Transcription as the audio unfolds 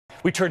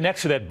We turn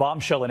next to that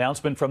bombshell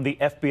announcement from the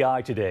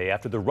FBI today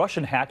after the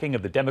Russian hacking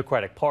of the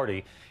Democratic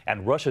Party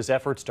and Russia's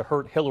efforts to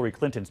hurt Hillary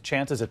Clinton's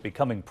chances at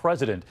becoming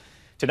president.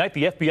 Tonight,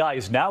 the FBI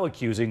is now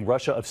accusing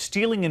Russia of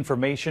stealing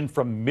information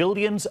from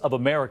millions of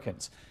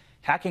Americans,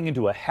 hacking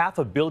into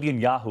 500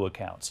 million Yahoo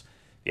accounts.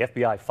 The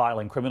FBI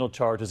filing criminal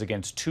charges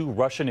against 2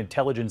 Russian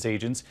intelligence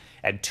agents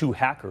and 2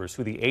 hackers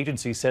who the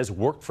agency says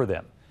worked for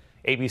them.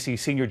 ABC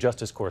senior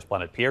justice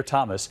correspondent Pierre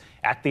Thomas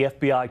at the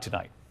FBI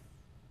tonight.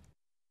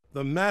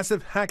 The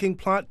massive hacking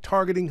plot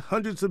targeting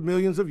hundreds of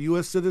millions of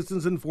U.S.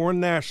 citizens and foreign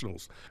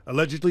nationals,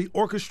 allegedly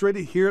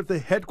orchestrated here at the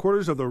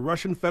headquarters of the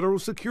Russian Federal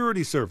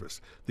Security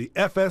Service, the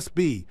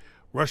FSB,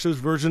 Russia's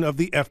version of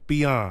the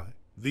FBI.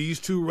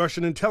 These 2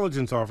 Russian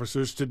intelligence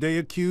officers today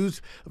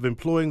accused of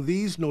employing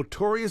these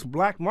notorious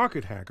black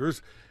market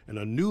hackers in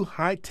a new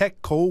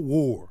high-tech Cold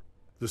War.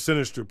 The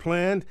sinister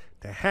plan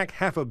to hack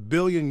 500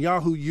 million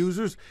Yahoo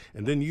users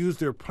and then use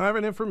their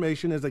private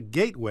information as a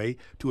gateway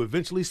to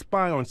eventually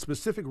spy on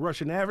specific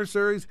Russian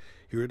adversaries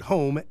here at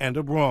home and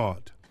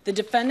abroad. The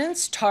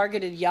defendants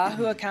targeted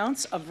Yahoo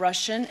accounts of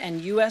Russian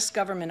and U.S.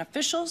 government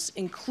officials,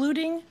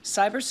 including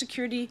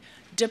cybersecurity,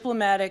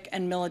 diplomatic,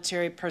 and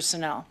military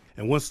personnel.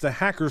 And once the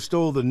hackers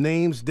stole the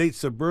names,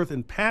 dates of birth,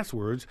 and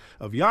passwords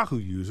of Yahoo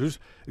users,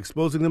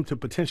 exposing them to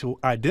potential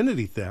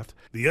identity theft,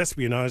 the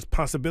espionage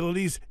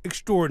possibilities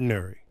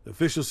extraordinary.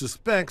 Officials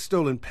suspect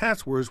stolen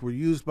passwords were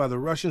used by the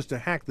Russians to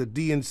hack the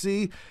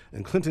DNC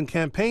and Clinton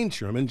campaign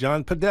chairman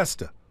John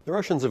Podesta. The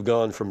Russians have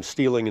gone from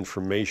stealing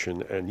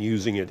information and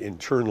using it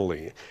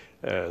internally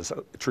as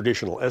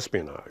traditional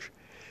espionage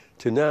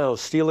to now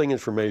stealing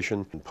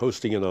information and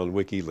posting it on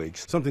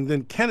WikiLeaks. Something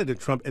then candidate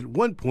Trump at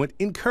one point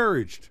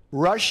encouraged.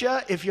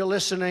 Russia, if you're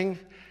listening,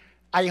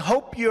 I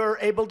hope you're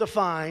able to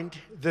find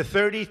the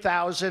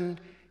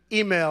 30,000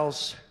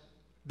 emails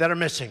that are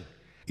missing.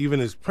 Even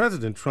as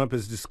President Trump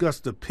has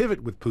discussed a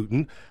pivot with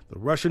Putin, the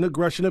Russian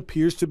aggression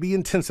appears to be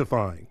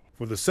intensifying.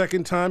 For the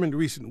second time in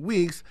recent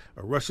weeks,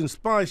 a Russian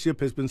spy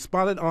ship has been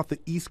spotted off the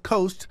east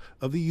coast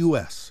of the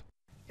U.S.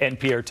 And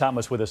Pierre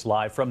Thomas with us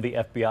live from the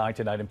FBI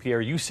tonight. And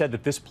Pierre, you said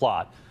that this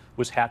plot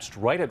was hatched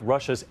right at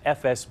Russia's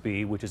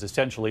FSB, which is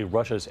essentially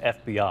Russia's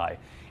FBI,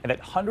 and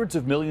that hundreds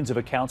of millions of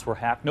accounts were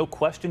hacked. No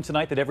question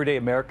tonight that everyday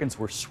Americans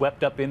were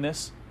swept up in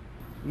this?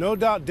 No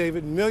doubt,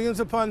 David. Millions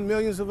upon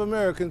millions of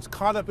Americans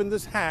caught up in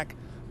this hack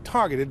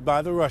targeted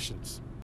by the Russians.